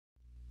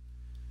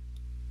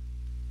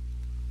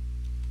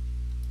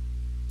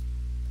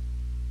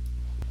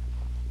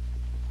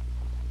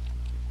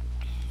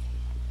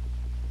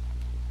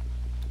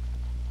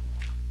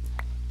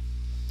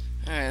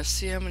Alright, let's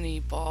see how many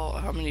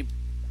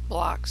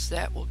blocks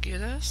that will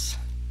get us.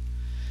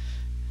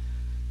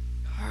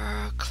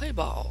 Clay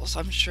balls.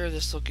 I'm sure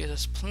this will get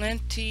us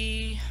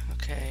plenty.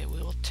 Okay, we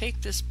will take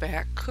this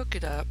back, cook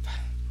it up.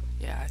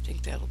 Yeah, I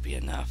think that'll be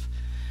enough.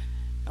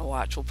 Now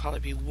watch, we'll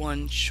probably be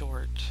one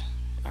short.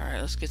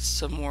 Alright, let's get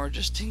some more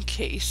just in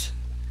case.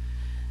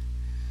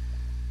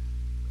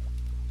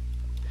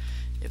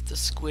 If the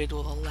squid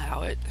will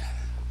allow it.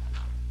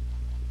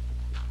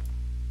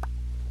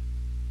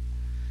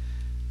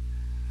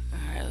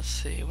 Alright, let's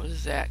see, what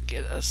does that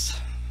get us?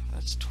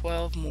 That's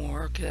 12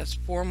 more. Okay, that's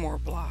 4 more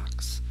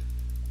blocks.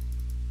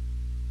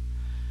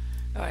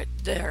 Alright,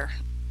 there.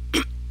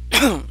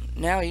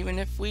 Now, even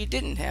if we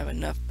didn't have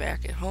enough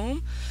back at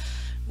home,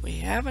 we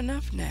have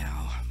enough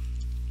now.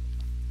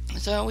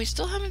 So, we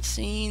still haven't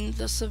seen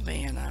the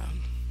savannah.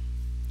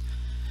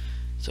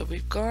 So,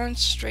 we've gone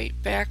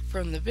straight back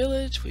from the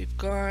village. We've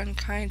gone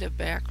kind of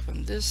back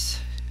from this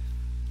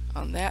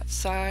on that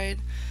side.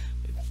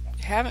 We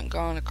haven't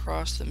gone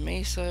across the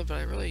mesa, but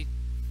I really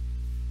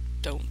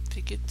don't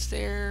think it's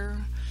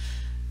there.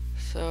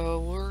 So,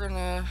 we're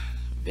gonna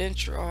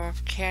venture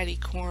off catty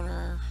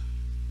corner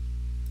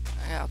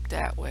out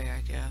that way,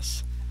 I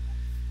guess.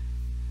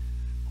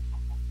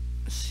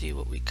 Let's see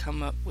what we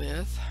come up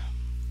with.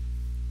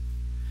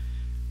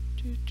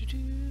 Do do do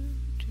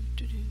do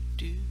do do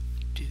do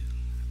do.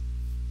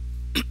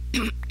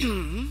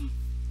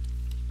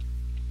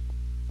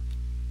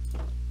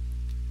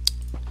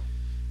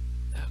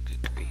 Oh,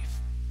 good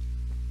grief.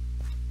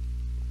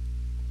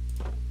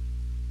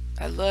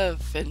 I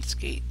love fence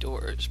gate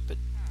doors, but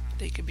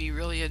they can be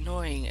really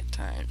annoying at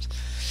times.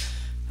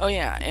 Oh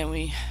yeah, and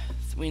we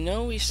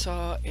know we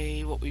saw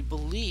what we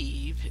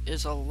believe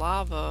is a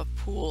lava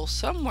pool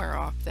somewhere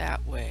off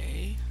that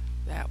way,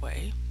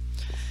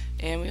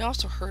 and we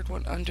also heard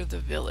one under the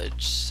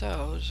village.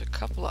 So there's a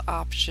couple of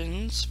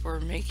options for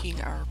making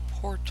our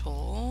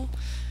portal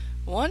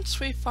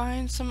once we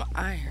find some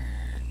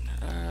iron.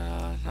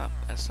 No,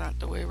 that's not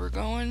the way we're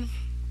going.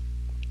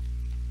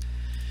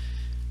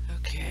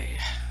 Okay,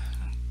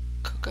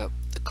 cook up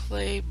the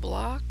clay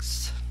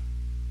blocks.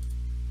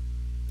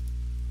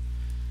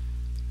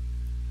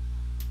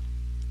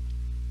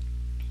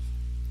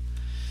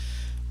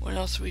 What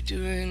else are we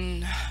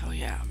doing? Oh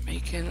yeah,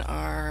 making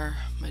our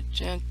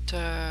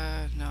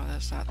magenta. No,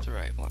 that's not the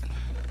right one.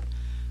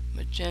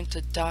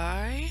 Magenta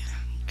dye.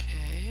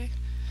 Okay.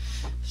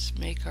 Let's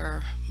make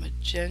our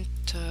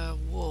magenta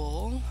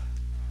wool.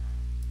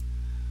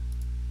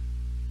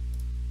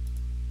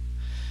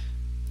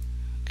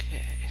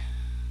 Okay.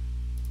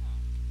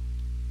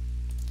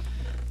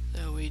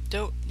 So we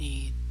don't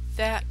need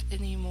that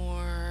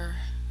anymore.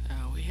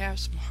 We have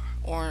some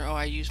orange. Oh,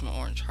 I used my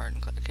orange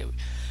hardened clay. Okay.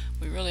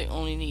 We really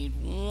only need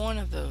one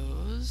of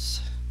those.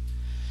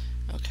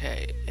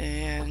 Okay,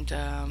 and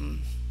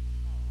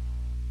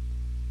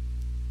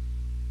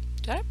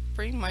did I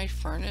bring my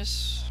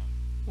furnace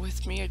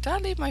with me, or did I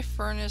leave my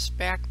furnace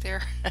back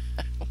there?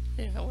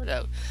 Yeah, what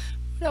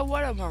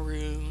a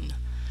maroon.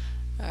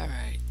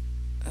 Alright,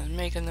 I'll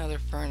make another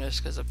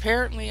furnace, because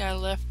apparently I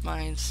left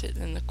mine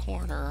sitting in the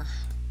corner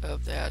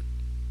of that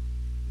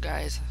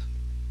guy's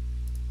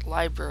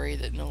library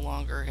that no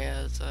longer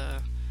has there.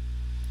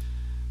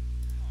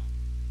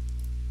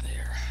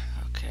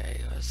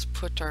 Okay, let's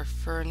put our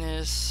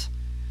furnace.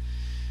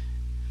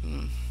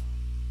 Where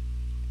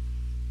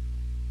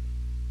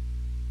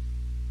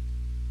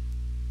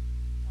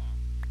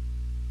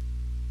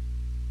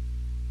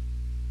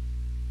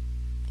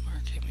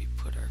can we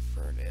put our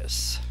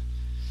furnace?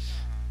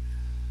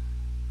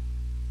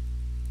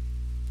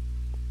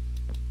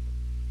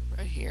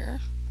 Right here.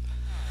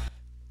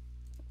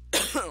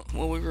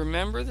 Will we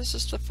remember this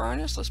is the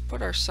furnace? Let's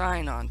put our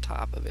sign on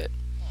top of it.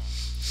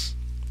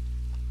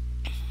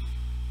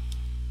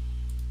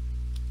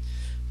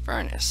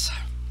 Furnace.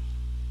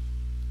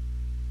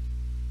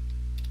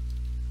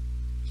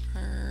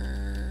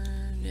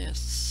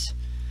 Furnace.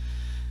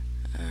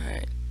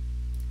 Alright.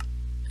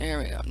 There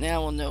we go.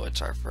 Now we'll know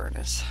it's our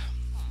furnace.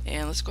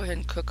 And let's go ahead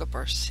and cook up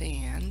our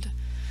sand.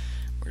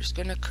 We're just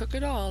going to cook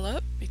it all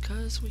up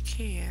because we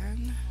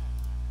can.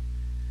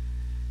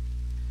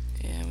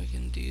 And we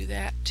can do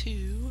that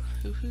too.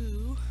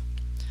 Hoo-hoo.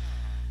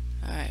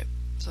 Alright.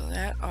 So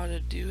that ought to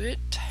do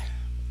it.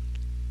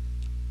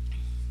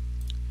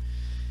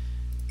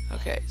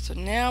 Okay, so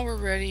now we're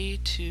ready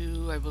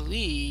to, I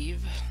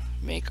believe,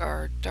 make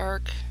our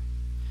dark,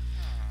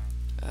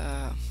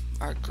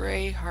 our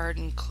gray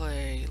hardened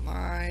clay.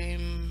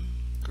 Lime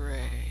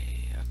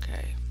gray.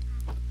 Okay.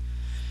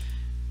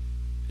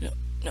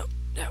 No,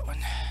 that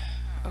one.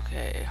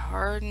 Okay,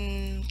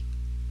 hardened.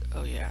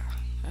 Oh yeah,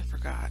 I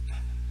forgot.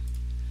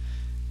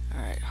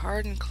 Alright,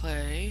 hardened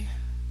clay.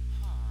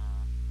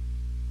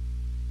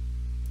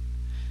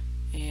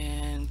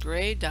 And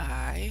gray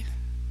dye.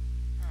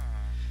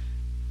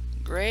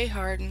 Gray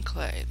hardened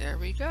clay. There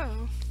we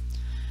go.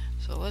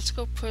 So let's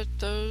go put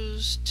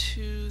those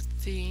two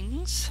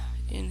things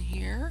in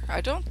here.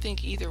 I don't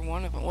think either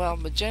one of them, well,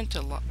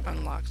 magenta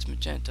unlocks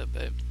magenta,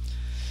 but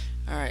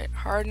alright,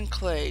 hardened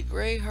clay,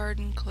 gray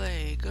hardened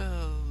clay,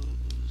 go.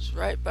 goes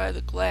right by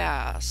the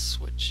glass,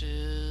 which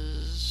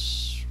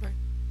is right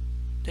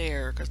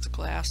there, because the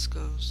glass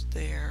goes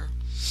there.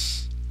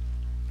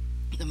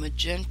 The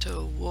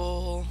magenta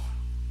wool,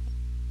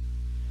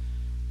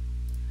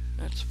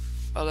 that's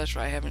right,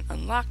 I haven't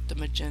unlocked the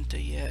magenta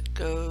yet,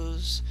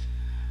 goes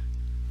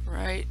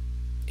right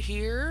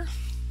here.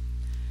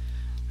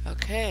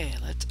 Okay,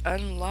 let's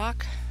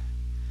unlock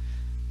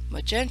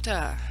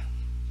magenta.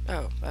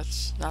 Oh,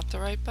 that's not the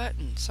right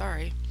button,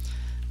 sorry.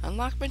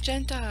 Unlock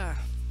magenta.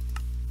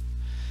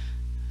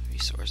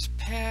 Resource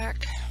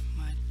pack,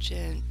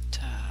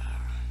 magenta.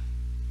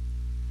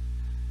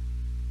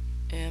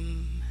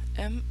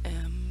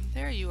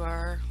 There you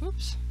are.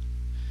 Whoops.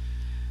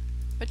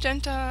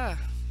 Magenta.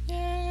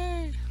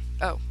 Yay.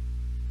 Oh.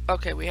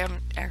 Okay, we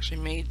haven't actually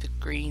made the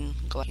green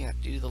glass.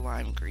 Can't do the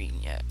lime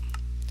green yet.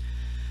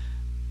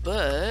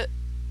 But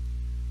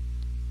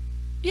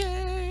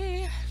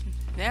yay!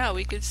 Now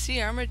we can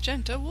see our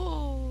magenta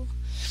wool.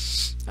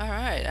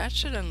 Alright, that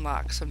should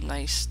unlock some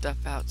nice stuff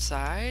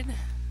outside.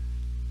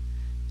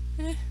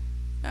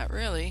 Not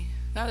really.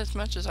 Not as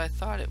much as I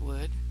thought it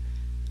would.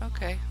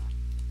 Okay.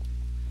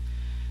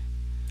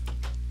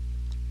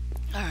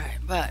 Alright,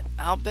 but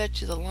I'll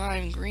bet you the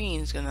lime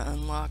green is going to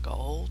unlock a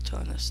whole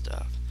ton of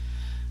stuff.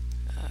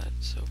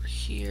 It's over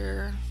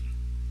here.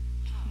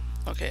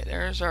 Okay,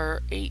 there's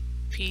our 8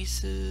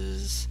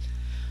 pieces.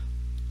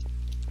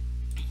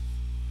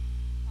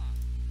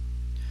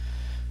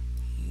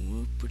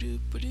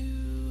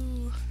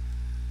 Whoop-a-doop-a-doo.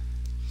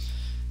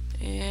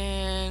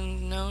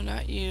 And no,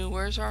 not you.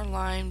 Where's our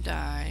lime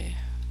dye?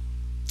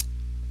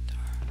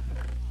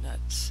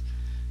 Nuts.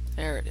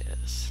 There it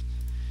is.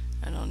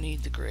 I don't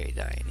need the gray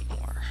dye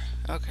anymore.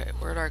 Okay,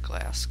 where'd our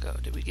glass go?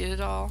 Did we get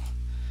it all?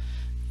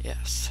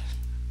 Yes.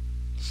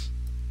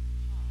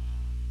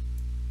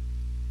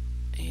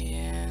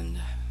 And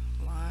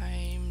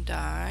lime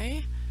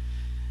dye.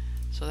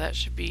 So that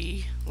should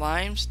be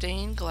lime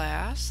stained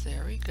glass.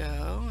 There we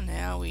go.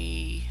 Now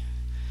we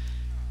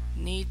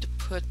need to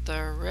put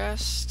the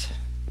rest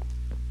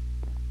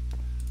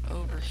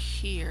over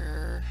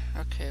here.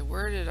 Okay,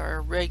 where did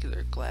our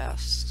regular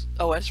glass?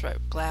 Oh, that's right,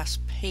 glass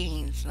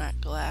panes, not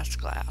glass.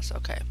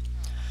 Okay,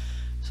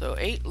 so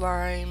 8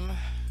 lime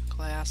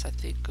glass I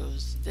think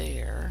goes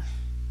there,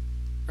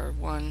 or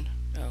 1.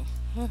 Oh,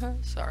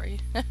 sorry.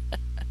 I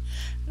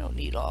don't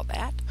need all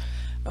that.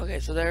 Okay,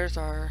 so there's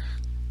our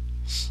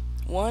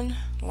 1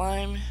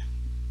 lime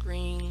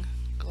green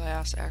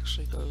glass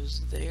actually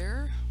goes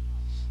there.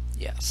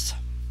 Yes.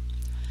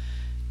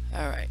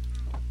 Alright.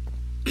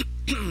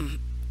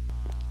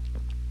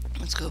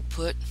 Let's go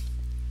put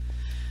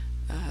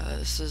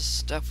this is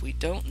stuff we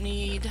don't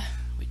need.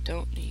 We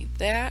don't need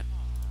that.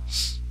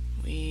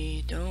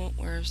 We don't.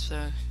 Where's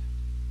the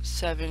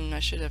 7? I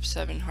should have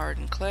 7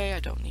 hardened clay. I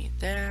don't need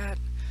that.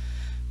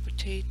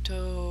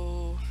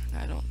 Potato.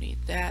 I don't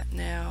need that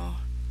now.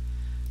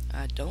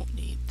 I don't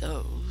need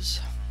those.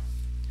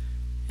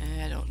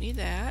 And I don't need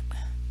that.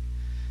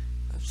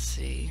 Let's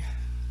see.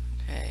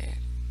 Okay.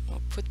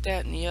 We'll put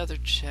that in the other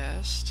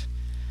chest.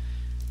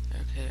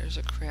 Okay, there's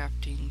a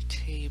crafting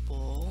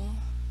table.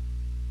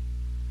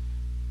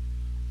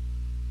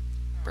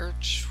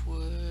 Birch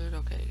wood.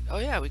 Okay. Oh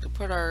yeah, we could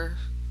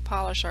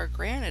polish our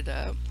granite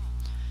up.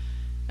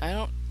 I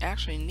don't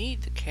actually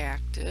need the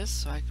cactus,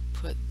 so I could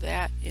put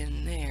that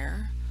in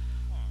there.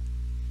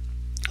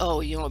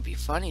 Oh, you know what'd be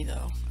funny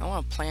though? I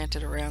want to plant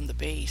it around the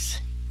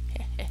base.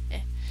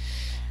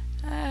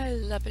 I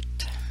love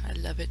it. I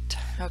love it.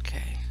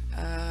 Okay.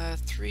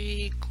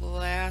 3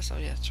 glass. Oh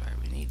yeah, that's right.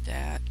 We need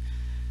that.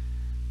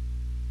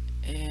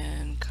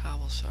 And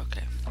cobblestone.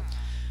 Okay.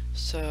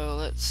 So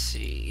let's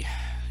see.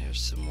 There's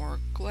some more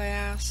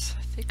glass.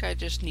 I think I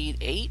just need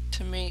 8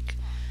 to make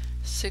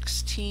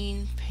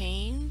 16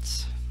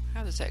 panes.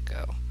 How does that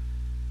go?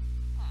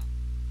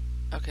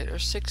 Okay,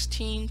 there's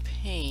 16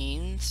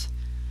 panes.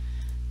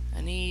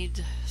 I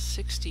need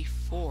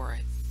 64.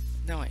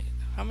 No, wait.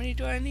 How many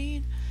do I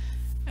need?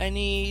 I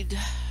need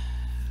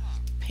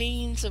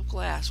panes of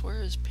glass.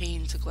 Where is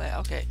panes of glass?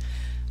 Okay,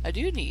 I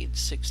do need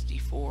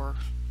 64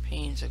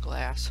 panes of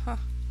glass. Huh.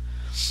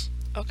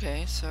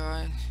 Okay, so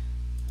am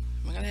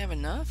I gonna have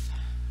enough?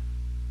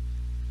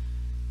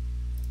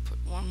 Put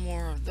 1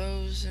 more of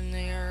those in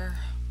there.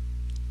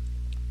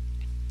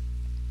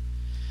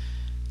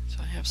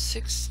 So I have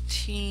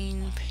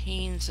 16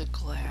 panes of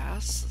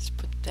glass. Let's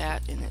put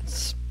that in its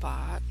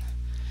spot.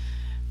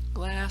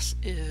 Glass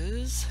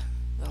is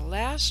the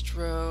last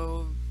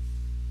row.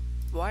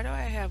 Why do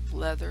I have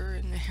leather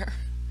in there?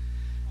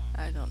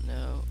 I don't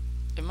know.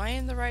 Am I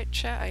in the right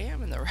chest? I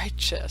am in the right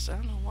chest. I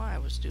don't know why I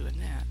was doing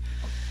that.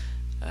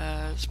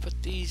 Let's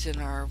put these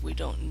in our we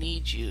don't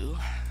need you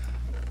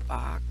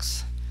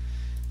box.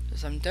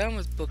 Because I'm done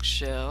with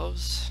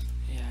bookshelves.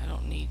 Yeah, I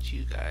don't need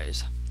you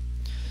guys.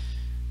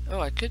 Oh,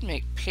 I could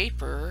make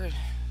paper.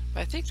 But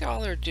I think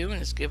all they're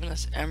doing is giving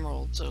us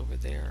emeralds over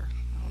there.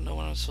 I don't know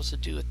what I'm supposed to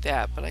do with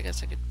that, but I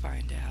guess I could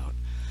find out.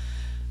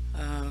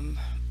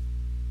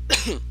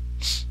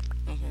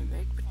 Okay,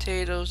 make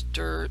potatoes,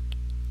 dirt,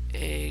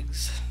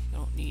 eggs.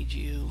 Don't need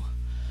you.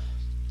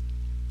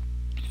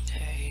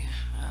 Okay.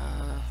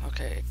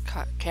 Okay.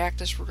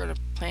 Cactus we're going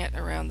to plant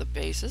around the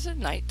base. Is it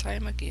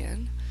nighttime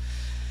again?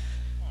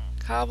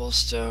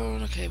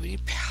 Cobblestone. Okay, we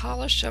need to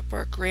polish up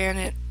our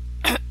granite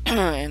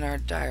and our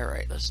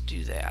diorite. Let's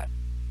do that.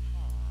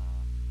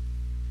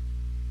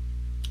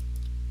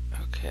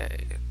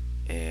 Okay.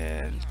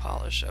 And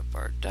polish up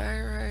our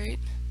diorite.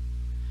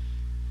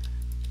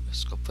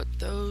 Let's go put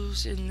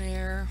those in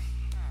there.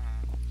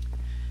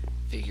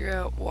 Figure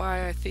out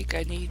why I think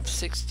I need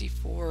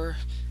 64.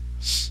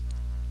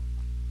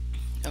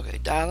 Okay,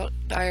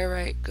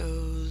 diorite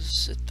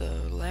goes at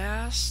the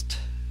last,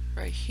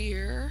 right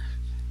here.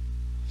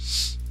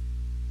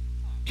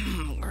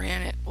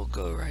 Granite will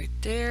go right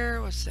there.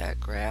 What's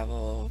that?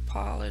 Gravel,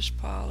 polished.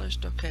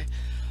 Okay.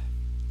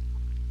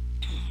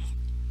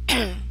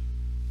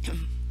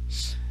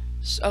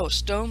 Oh,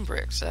 stone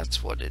bricks,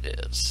 that's what it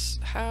is.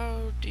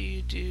 How do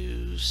you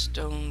do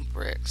stone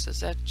bricks?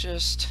 Is that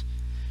just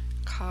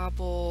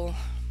cobble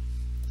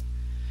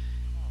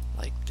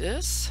like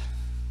this?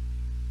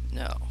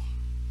 No.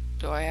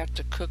 Do I have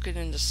to cook it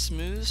into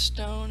smooth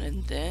stone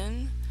and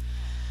then?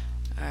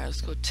 Alright,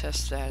 let's go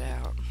test that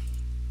out.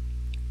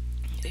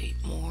 8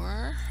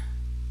 more.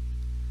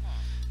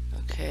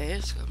 Okay,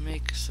 let's go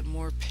make some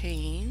more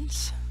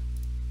panes.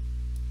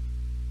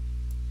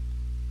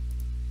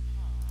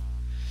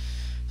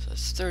 So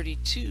it's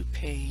 32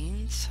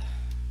 panes.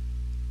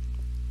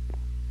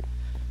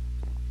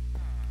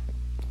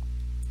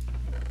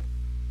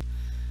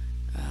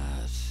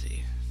 Let's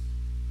see.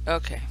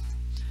 Okay.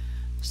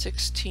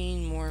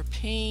 16 more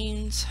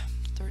panes.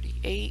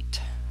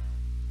 38.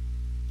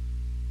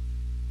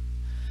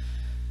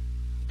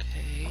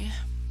 Okay.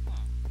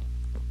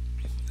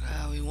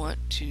 We want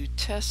to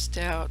test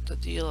out the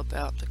deal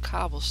about the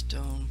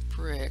cobblestone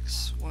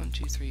bricks. 1,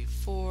 2, 3,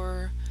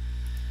 4.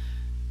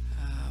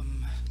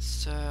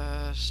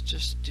 Let's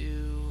just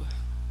do.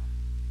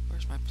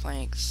 Where's my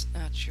planks?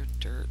 That's your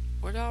dirt.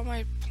 Where'd all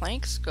my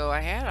planks go? I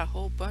had a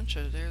whole bunch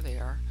of. There they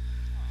are.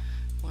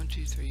 1,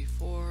 2, 3,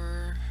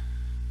 4.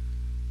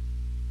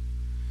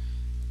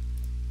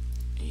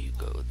 You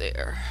go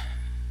there.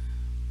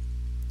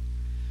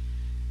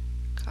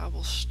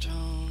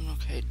 Cobblestone.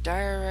 Okay,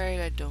 diorite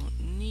I don't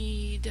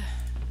need.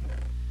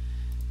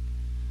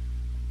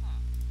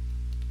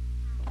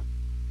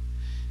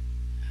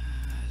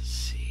 Let's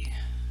see.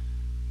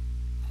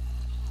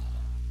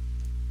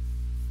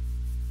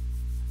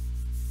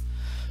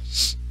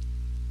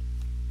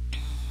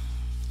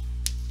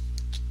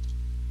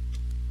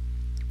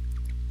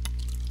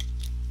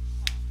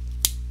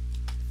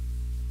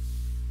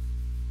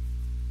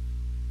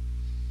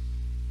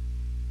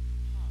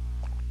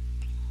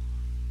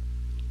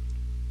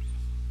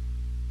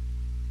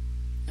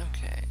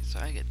 Okay, so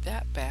I get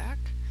that back.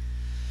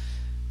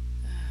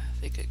 I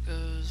think it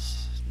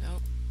goes,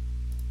 nope,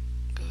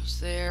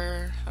 goes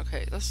there.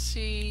 Okay, let's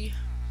see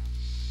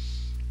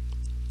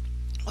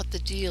what the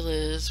deal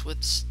is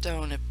with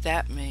stone, if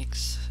that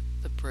makes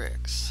the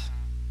bricks.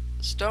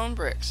 Stone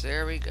bricks,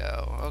 there we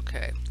go.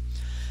 Okay,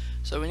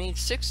 so we need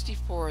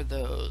 64 of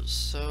those.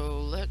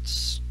 So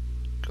let's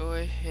go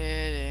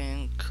ahead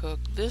and cook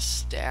this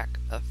stack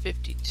of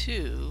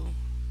 52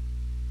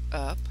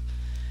 up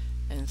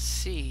and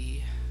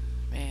see.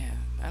 Man,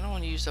 I don't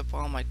want to use up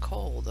all my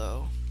coal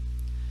though.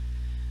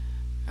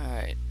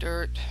 Alright,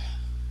 dirt,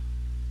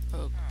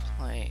 oak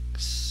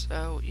planks.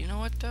 Oh, you know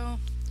what though?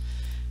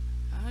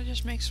 I'll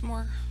just make some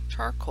more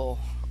charcoal.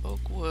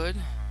 Oak wood.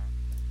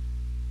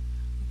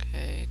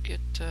 Okay,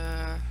 get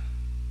a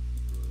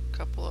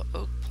couple of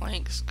oak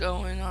planks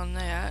going on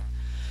that.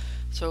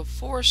 So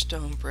 4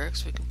 stone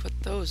bricks, we can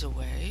put those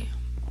away.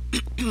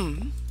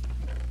 Alright,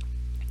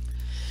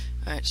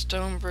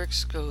 stone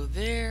bricks go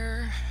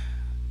there.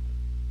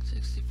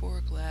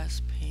 64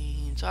 glass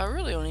panes. I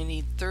really only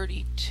need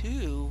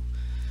 32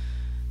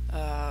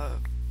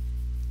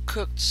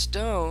 cooked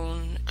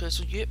stone, because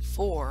we get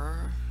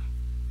 4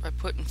 by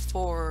putting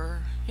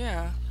 4,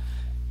 yeah,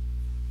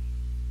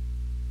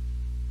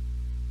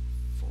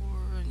 4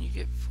 and you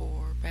get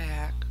 4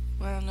 back.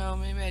 Well, no,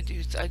 maybe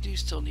I do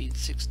still need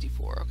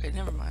 64. Okay,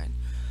 never mind.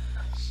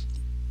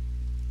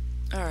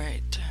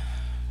 Alright,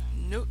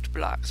 note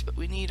blocks, but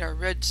we need our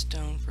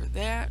redstone for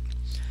that.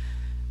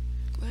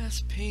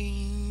 Glass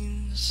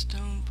panes,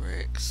 stone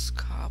bricks,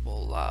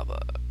 cobble,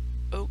 lava,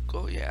 oak.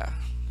 Oh yeah,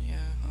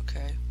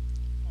 okay.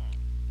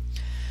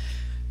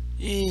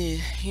 Yeah,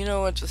 you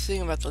know what the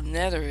thing about the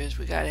nether is?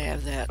 We gotta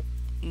have that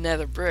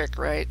nether brick,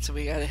 right? So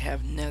we gotta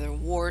have nether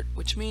wart,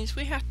 which means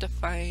we have to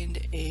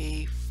find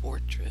a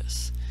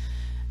fortress.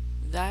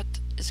 That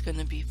is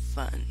gonna be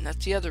fun.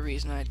 That's the other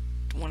reason I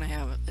want to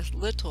have as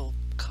little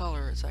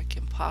color as I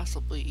can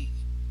possibly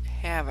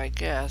have, I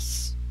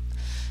guess.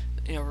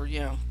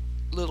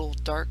 Little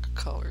dark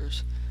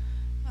colors.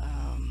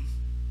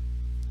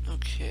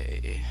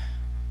 Okay.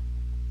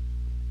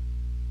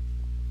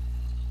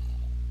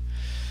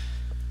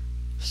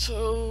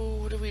 So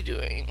what are we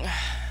doing?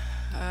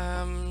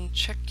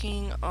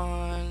 Checking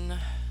on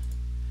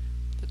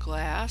the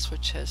glass,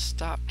 which has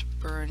stopped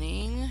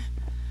burning,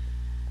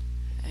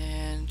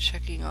 And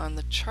checking on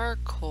the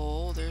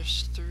charcoal,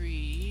 there's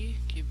 3.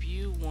 Give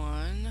you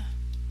 1.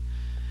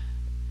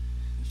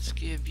 Let's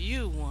give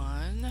you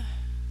 1.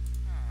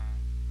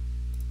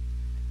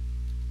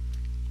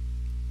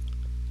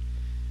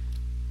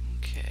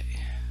 Okay.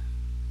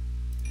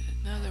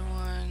 Another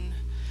one.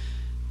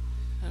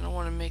 I don't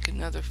want to make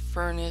another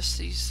furnace.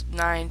 These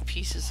 9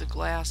 pieces of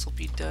glass will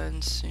be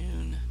done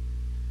soon.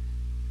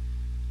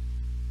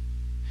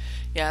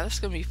 Yeah, this is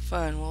going to be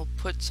fun. We'll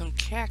put some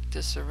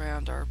cactus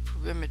around our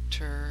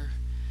perimeter.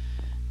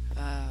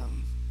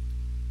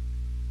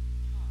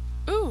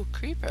 Ooh,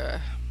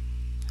 creeper.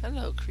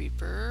 Hello,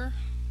 creeper.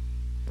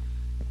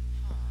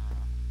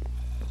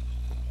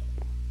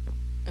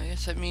 I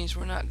guess that means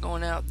we're not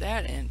going out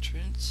that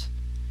entrance.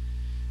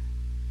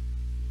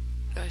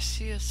 Do I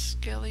see a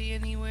skelly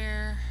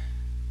anywhere?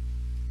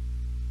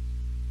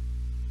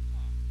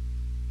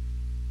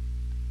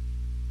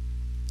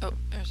 Oh,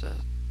 there's a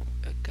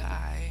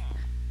guy.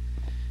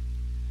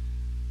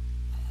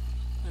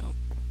 Nope.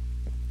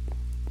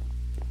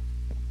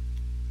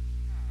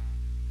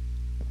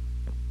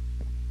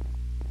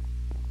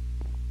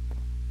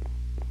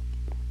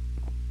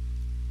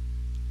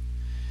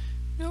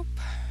 Nope.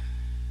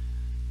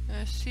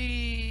 I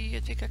see, I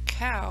think, a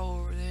cow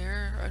over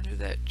there under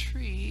that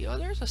tree. Oh,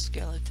 there's a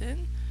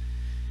skeleton.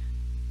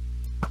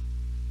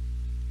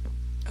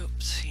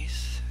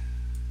 Oopsies.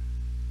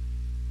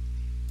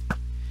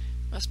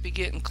 Must be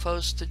getting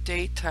close to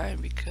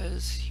daytime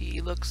because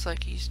he looks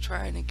like he's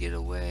trying to get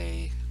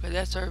away. But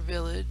that's our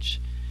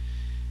village.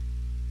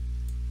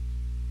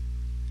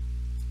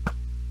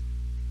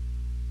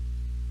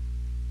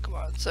 Come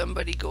on,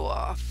 somebody go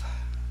off.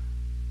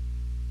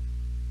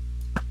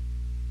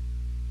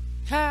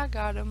 Ha,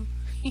 got him.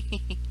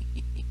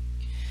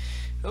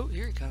 Oh,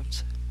 here he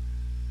comes.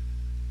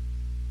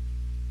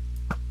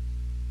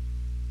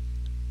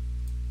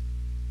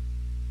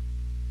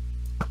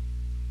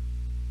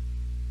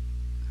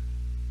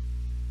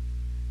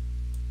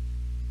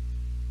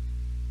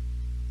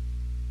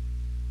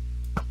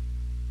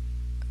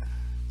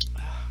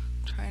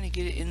 Trying to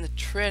get it in the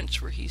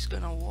trench where he's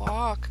gonna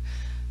walk.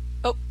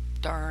 Oh,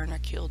 darn, I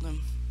killed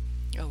him.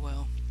 Oh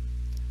well.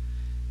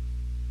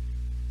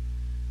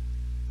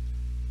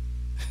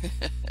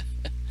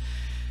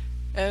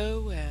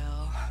 Oh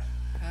well.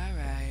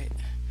 Alright.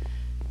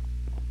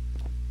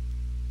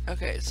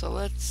 Okay, so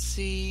let's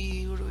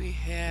see, what do we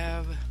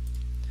have?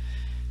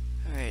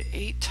 Alright,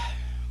 8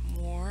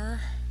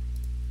 more.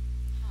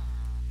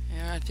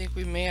 And I think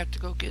we may have to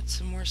go get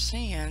some more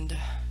sand.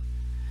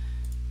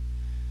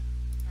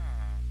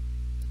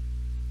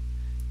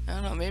 I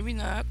don't know, maybe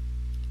not.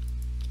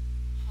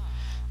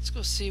 Let's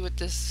go see what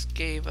this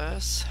gave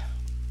us.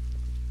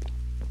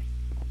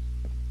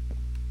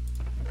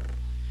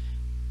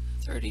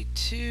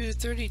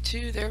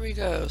 32, there we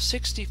go.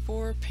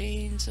 64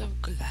 panes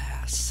of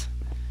glass.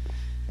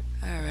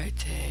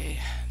 Alright,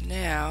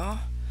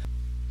 now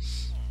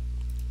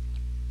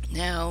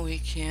we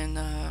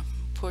can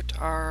put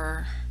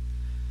our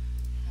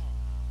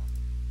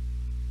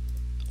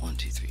 1,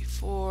 2, 3,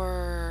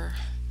 4,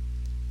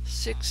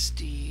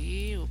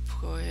 60. We'll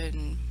go ahead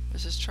and,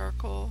 is this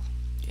charcoal?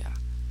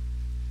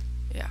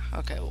 Yeah,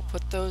 okay, we'll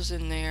put those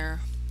in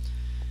there.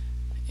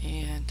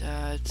 And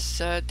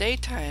it's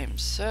daytime,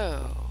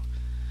 so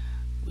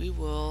we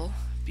will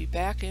be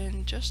back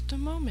in just a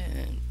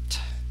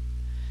moment.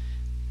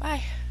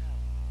 Bye.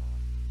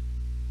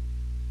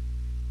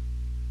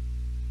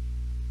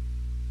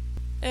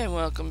 And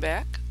welcome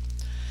back.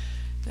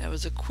 That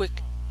was a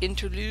quick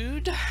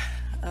interlude.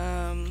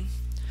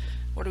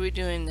 What are we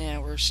doing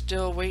now? We're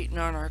still waiting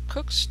on our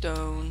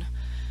cookstone,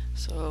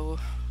 so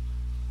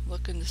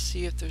looking to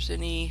see if there's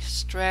any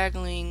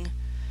straggling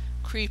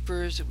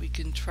creepers that we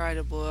can try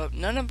to blow up.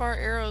 None of our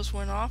arrows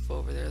went off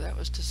over there. That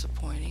was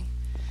disappointing.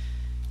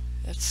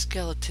 That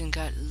skeleton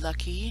got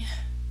lucky.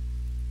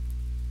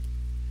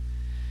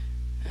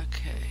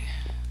 Okay.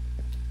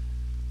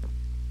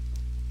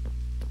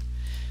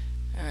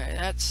 Alright,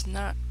 that's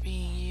not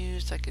being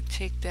used. I could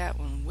take that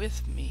one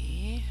with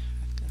me.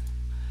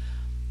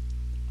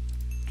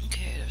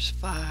 Okay, there's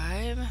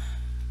 5.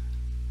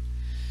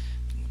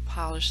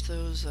 Polish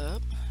those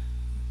up.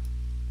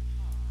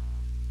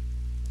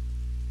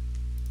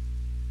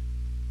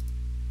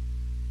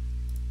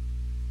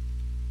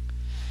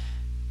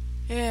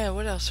 Yeah,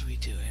 what else are we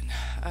doing?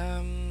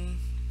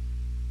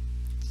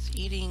 It's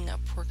eating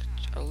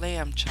a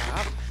lamb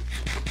chop.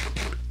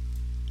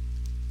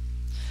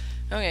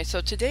 Okay,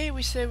 so today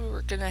we said we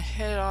were gonna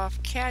head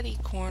off Catty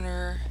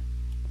Corner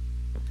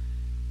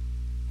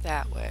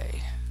that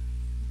way.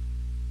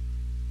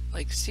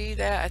 Like, see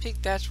that? I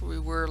think that's where we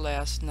were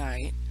last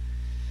night.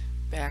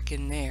 Back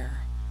in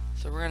there.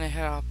 So we're gonna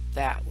head off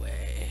that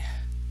way.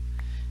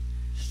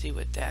 See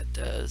what that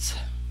does.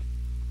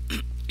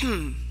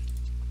 I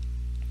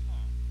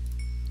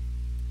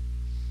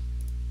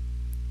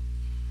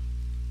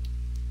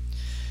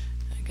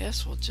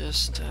guess we'll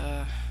just,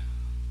 oh,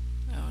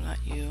 not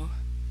you.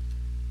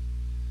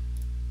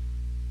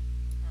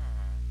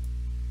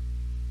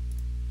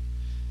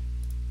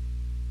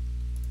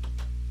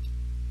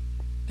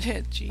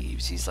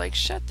 Jeeves, he's like,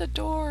 shut the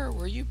door.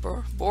 Were you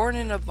born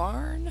in a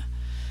barn?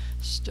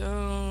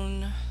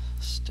 Stone,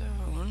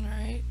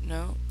 right?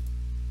 No.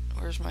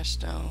 Where's my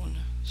stone?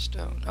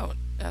 Stone. Oh,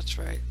 that's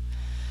right.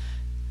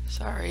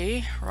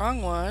 Sorry,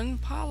 wrong one.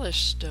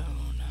 Polished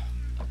stone.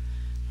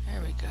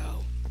 There we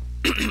go.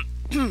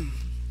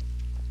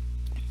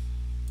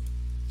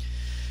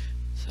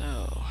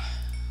 So,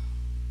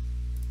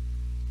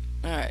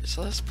 alright,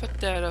 so let's put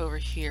that over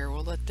here.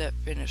 We'll let that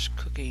finish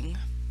cooking.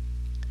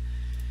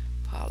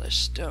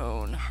 Polished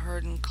stone.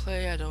 Hardened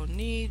clay, I don't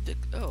need. The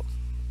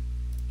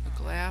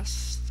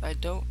glass, I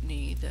don't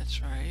need.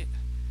 That's right.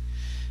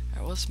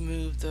 Alright, let's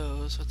move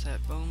those. What's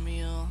that? Bone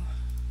meal.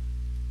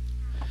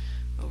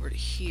 Over to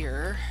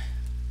here.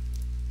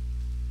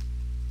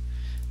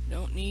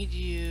 Don't need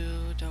you.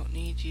 Don't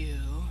need you.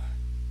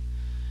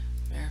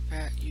 Matter of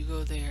fact, you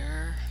go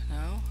there.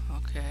 No?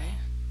 Okay.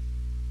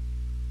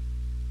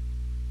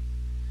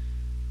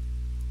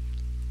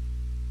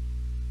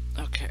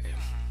 Okay.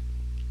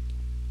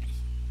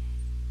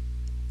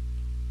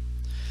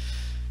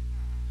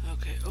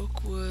 Okay,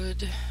 oak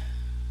wood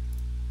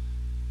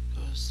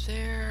goes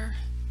there.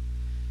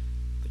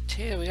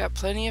 Potato, we got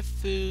plenty of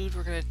food.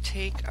 We're gonna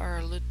take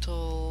our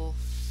little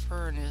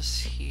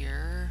furnace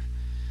here.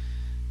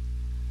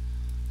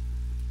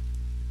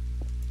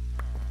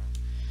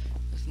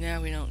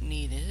 Now we don't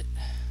need it.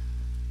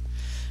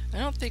 I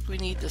don't think we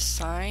need the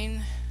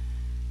sign.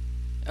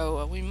 Oh,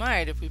 well, we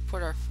might if we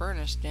put our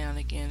furnace down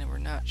again and we're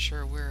not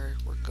sure where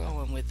we're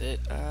going with it.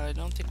 I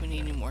don't think we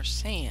need any more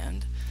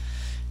sand.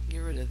 Get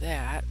rid of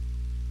that.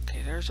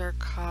 Okay, there's our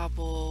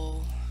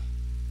cobble.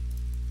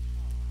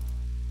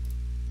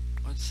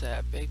 What's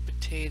that? Baked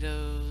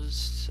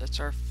potatoes. That's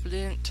our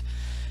flint.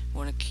 We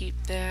want to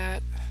keep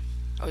that.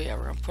 Oh yeah,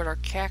 we're going to put our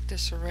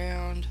cactus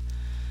around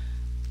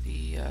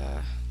the...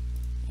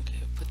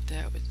 Put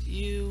that with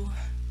you.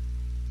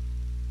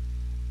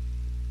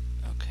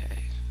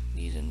 Okay,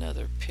 need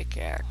another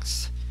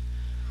pickaxe.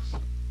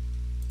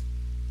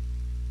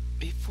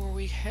 Before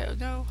we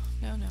head, no.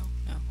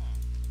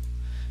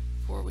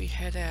 Before we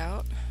head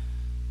out.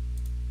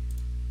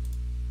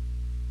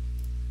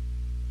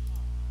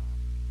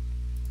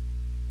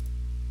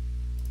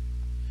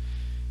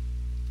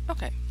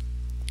 Okay,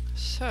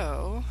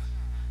 so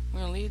I'm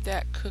gonna leave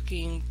that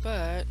cooking,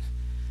 but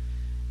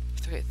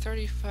okay,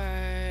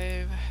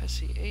 35, let's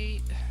see,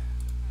 8.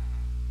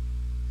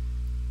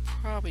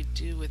 Probably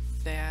do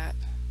with that.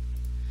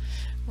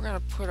 We're gonna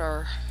put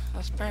our,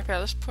 let's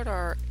put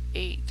our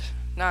 8,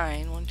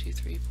 9, 1, 2,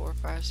 3, 4,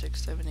 5,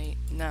 6, 7, 8,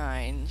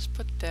 9. Let's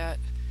put that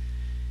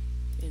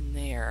in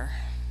there.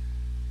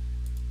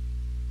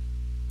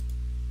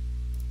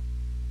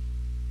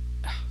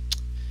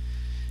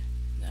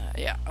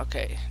 Yeah,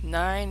 okay,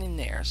 9 in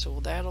there, so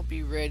that'll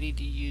be ready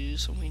to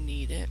use when we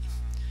need it.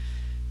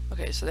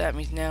 Okay, so that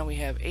means now we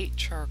have 8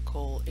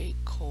 charcoal, 8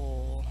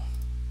 coal.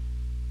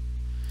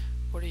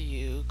 What are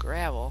you?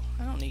 Gravel.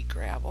 I don't need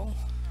gravel.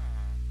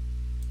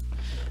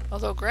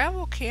 Although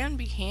gravel can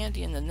be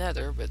handy in the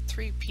nether, but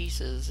 3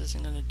 pieces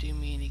isn't going to do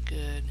me any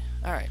good.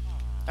 Alright,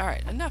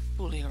 enough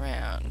fooling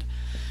around.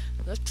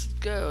 Let's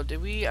go. Did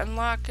we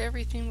unlock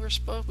everything we're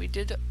supposed? We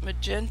did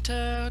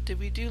magenta. Did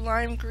we do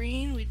lime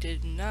green? We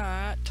did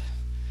not.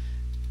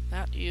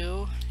 Not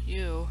you.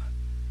 You.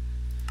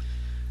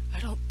 I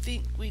don't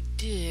think we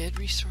did.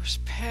 Resource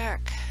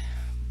pack.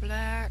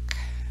 Black.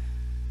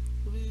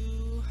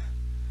 Blue.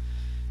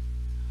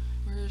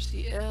 Where's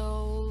the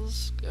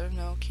L's? Oh,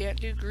 no, can't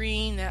do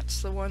green.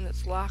 That's the one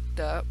that's locked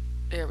up.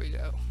 There we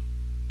go.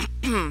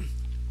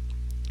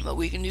 But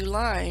we can do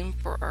lime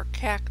for our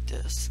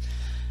cactus.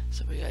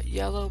 So we got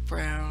yellow,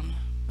 brown,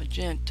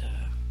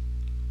 magenta,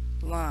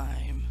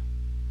 lime.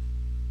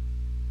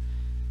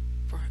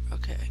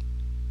 Okay.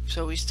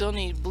 So we still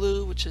need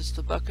blue, which is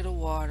the bucket of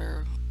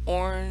water,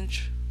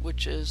 orange,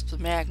 which is the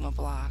magma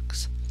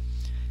blocks,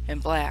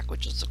 and black,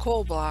 which is the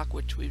coal block,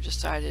 which we've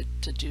decided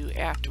to do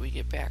after we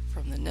get back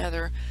from the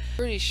nether.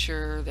 Pretty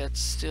sure that's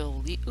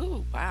still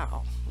ooh,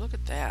 wow, look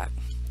at that.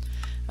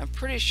 I'm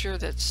pretty sure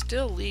that's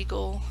still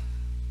legal,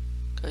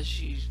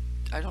 because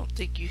I don't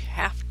think you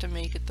have to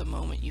make it the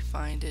moment you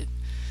find it.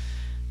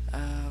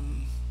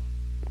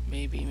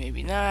 Maybe,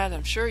 maybe not.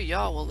 I'm sure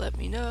y'all will let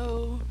me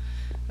know.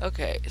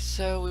 Okay,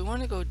 so we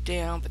want to go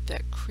down, but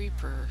that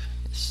creeper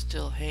is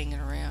still hanging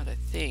around, I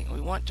think. We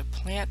want to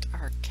plant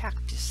our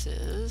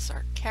cactuses,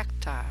 our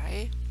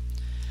cacti,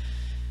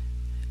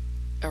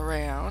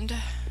 around,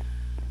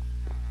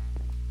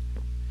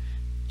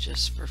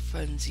 just for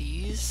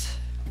funsies.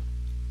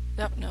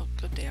 Nope, no,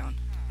 go down.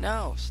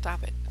 No,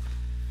 stop it.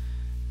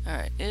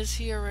 Alright, is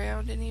he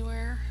around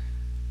anywhere?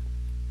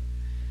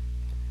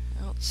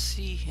 I don't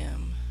see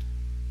him.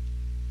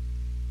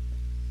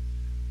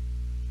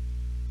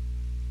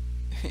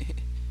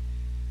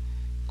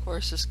 Of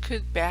course, this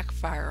could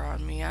backfire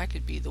on me. I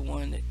could be the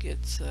one that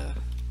gets,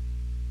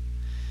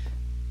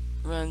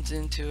 runs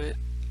into it.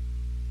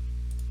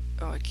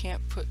 Oh, I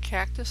can't put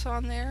cactus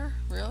on there?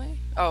 Really?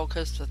 Oh,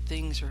 because the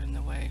things are in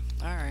the way.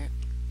 Alright.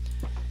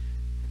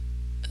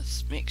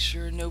 Let's make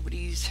sure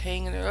nobody's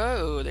hanging.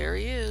 Oh, there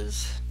he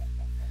is.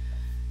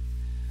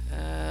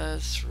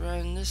 Let's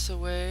run this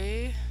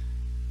away.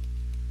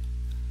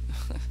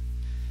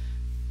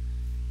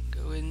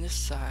 Go in this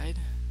side.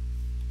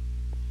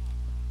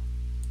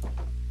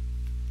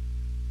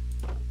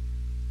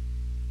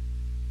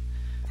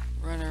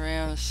 Run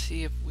around and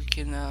see if we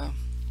can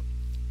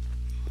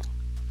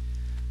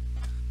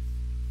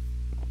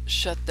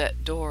shut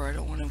that door. I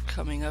don't want him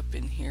coming up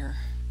in here.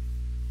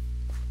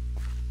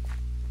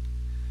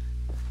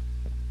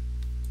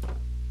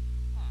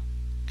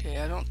 Okay,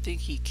 I don't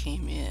think he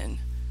came in.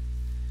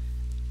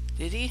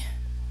 Did he?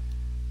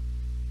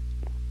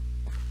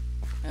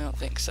 I don't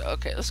think so.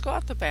 Okay, let's go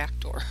out the back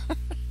door.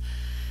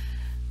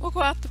 We'll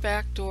go out the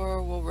back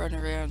door, we'll run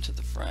around to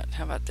the front.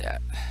 How about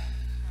that?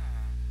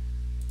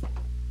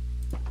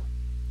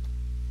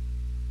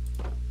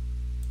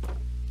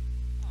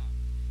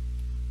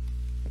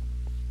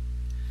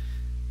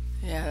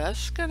 Yeah,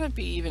 that's gonna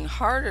be even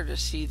harder to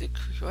see the,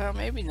 well,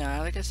 maybe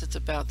not. I guess it's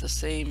about the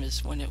same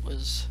as when it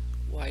was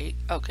white.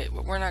 Okay,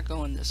 but we're not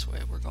going this way.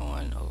 We're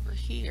going over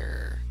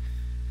here.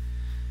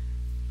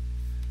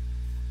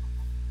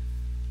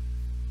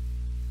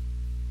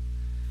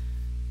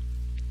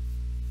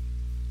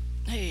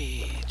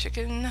 Hey,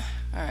 chicken.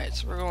 Alright,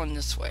 so we're going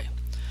this way.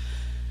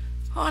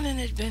 On an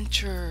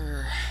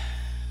adventure.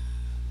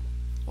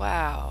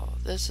 Wow,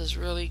 this is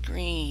really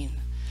green.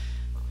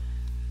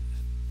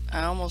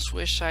 I almost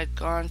wish I'd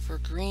gone for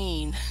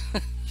green.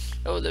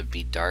 So it'd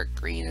be dark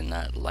green and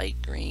not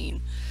light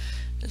green.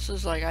 This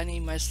is like I need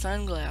my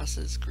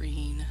sunglasses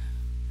green.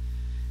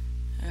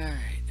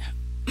 Alright.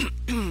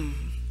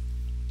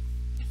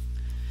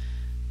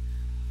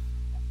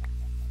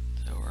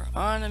 So we're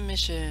on a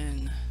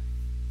mission.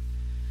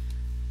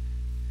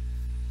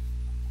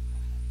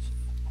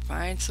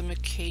 Find some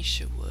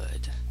acacia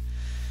wood.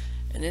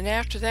 And then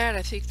after that,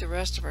 I think the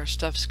rest of our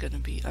stuff's going to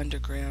be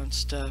underground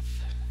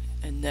stuff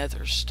and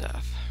nether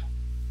stuff.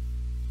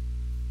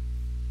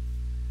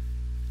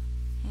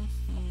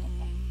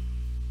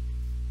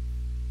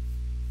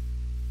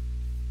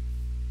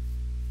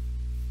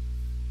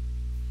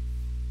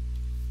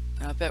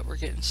 I bet we're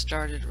getting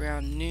started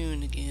around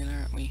noon again,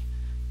 aren't we?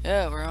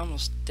 Yeah, we're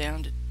almost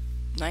down to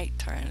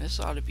nighttime. This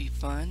ought to be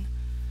fun.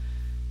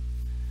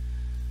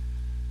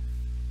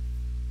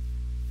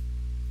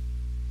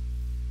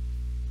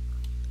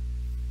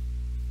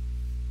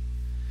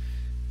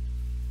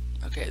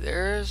 Okay,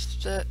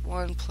 there's that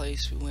one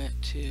place we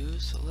went to,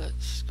 so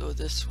let's go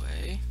this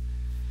way.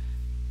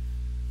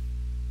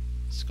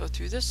 Let's go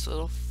through this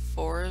little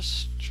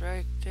forest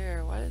right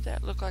there. Why did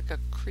that look like a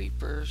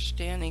creeper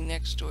standing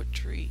next to a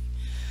tree?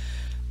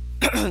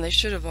 They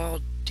should have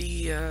all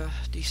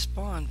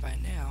despawned by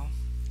now.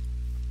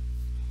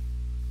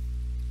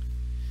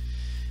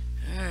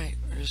 Alright,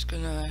 we're just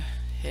gonna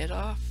head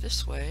off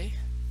this way.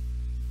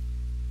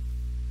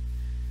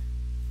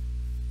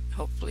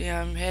 Hopefully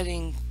I'm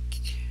heading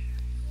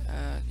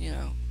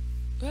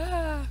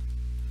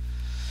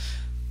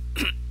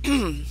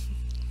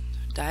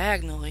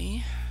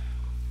diagonally.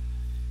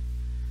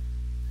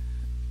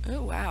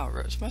 Oh wow,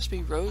 rose must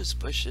be rose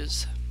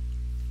bushes.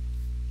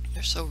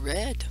 They're so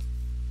red.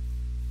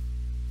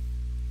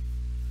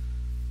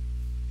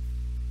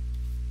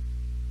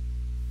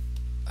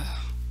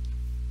 Oh.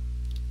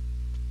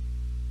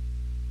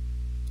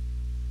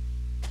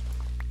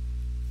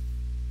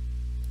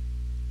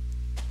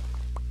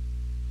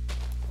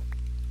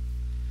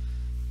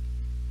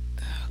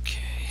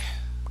 Okay.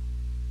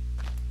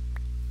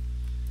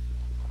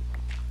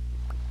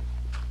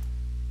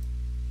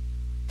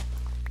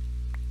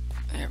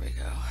 There we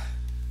go.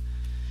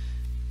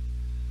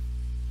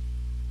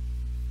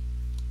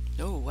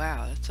 Oh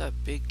wow, that's a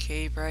big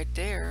cave right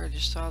there. I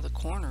just saw the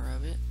corner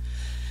of it.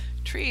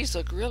 Trees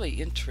look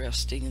really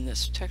interesting in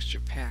this texture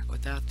pack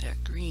without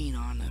that green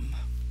on them.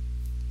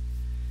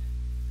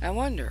 I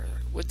wonder,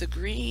 would the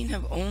green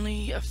have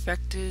only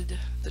affected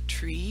the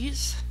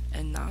trees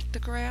and not the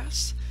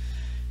grass?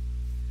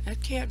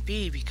 That can't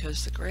be,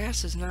 because the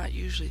grass is not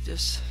usually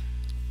this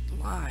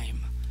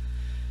lime.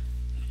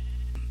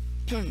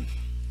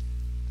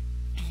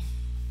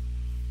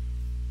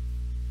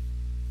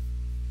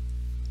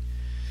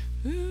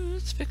 Ooh,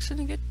 it's fixing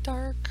to get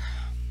dark.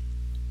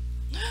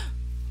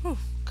 Oh,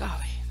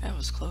 golly, that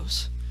was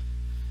close.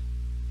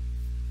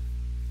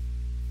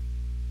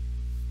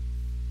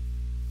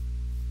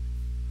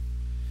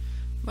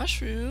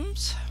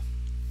 Mushrooms.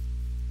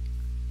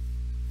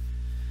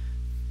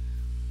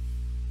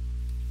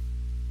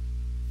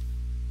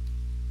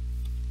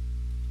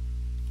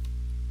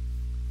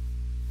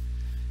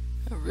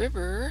 A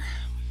river.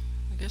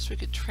 I guess we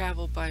could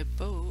travel by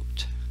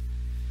boat.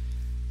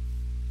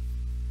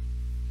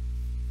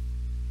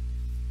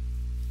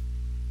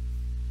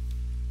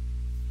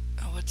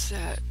 What's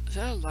that? Is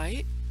that a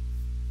light?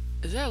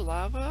 Is that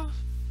lava?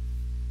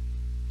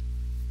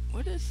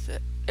 What is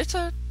that? It's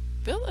a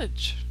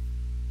village.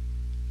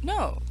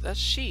 No, that's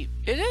sheep.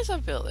 It is a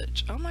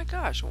village. Oh my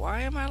gosh,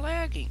 why am I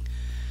lagging?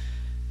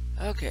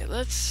 Okay,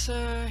 let's,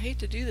 hate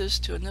to do this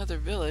to another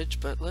village,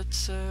 but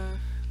let's,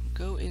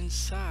 go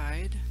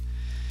inside.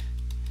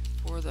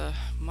 before the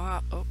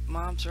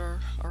mobs are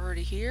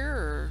already here,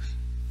 or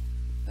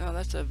no,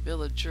 that's a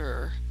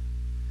villager.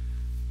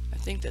 I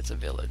think that's a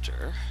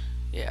villager.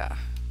 Yeah.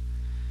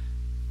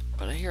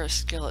 But I hear a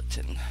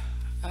skeleton.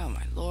 Oh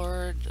my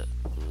lord, the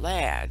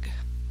lag.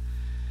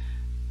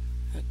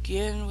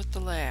 Again with the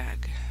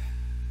lag.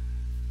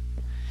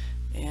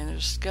 And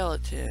there's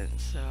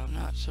skeletons, so I'm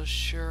not so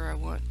sure I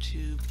want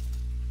to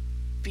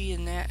be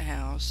in that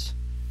house.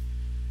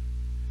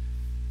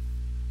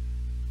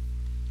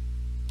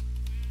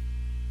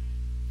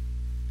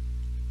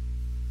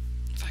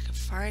 If I could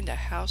find a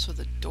house with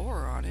a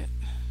door on it.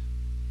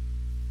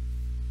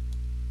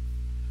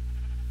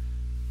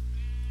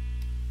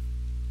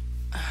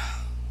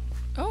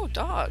 Oh,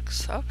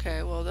 dogs.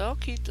 Okay, well, they'll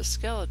keep the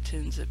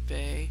skeletons at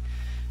bay.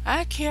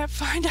 I can't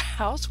find a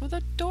house with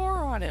a door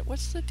on it.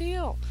 What's the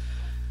deal?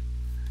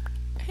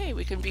 Hey,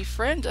 we can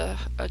befriend a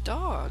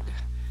dog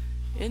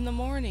in the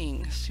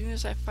morning as soon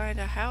as I find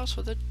a house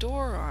with a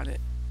door on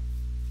it.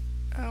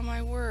 Oh,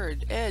 my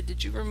word. Ed,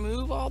 did you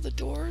remove all the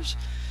doors?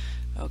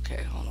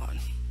 Okay, hold on.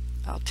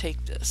 I'll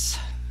take this.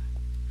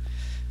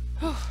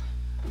 Oh,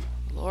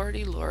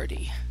 lordy,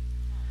 lordy.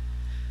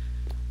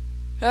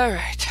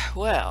 Alright,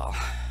 well...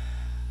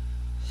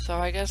 So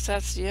I guess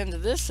that's the end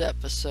of this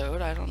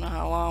episode. I don't know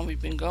how long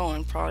we've been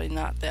going, probably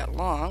not that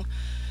long.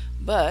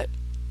 But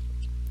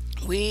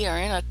we are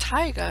in a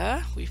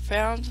taiga. We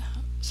found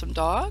some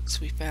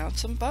dogs, we found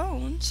some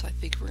bones. I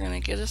think we're going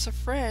to get us a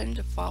friend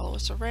to follow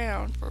us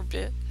around for a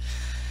bit.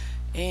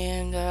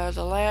 And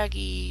the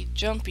laggy,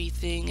 jumpy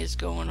thing is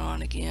going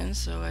on again,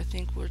 so I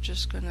think we're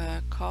just going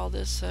to call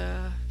this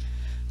a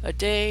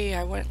day.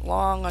 I went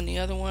long on the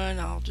other one.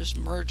 I'll just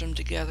merge them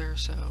together,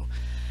 so...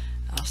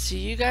 I'll see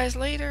you guys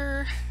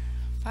later.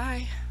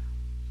 Bye.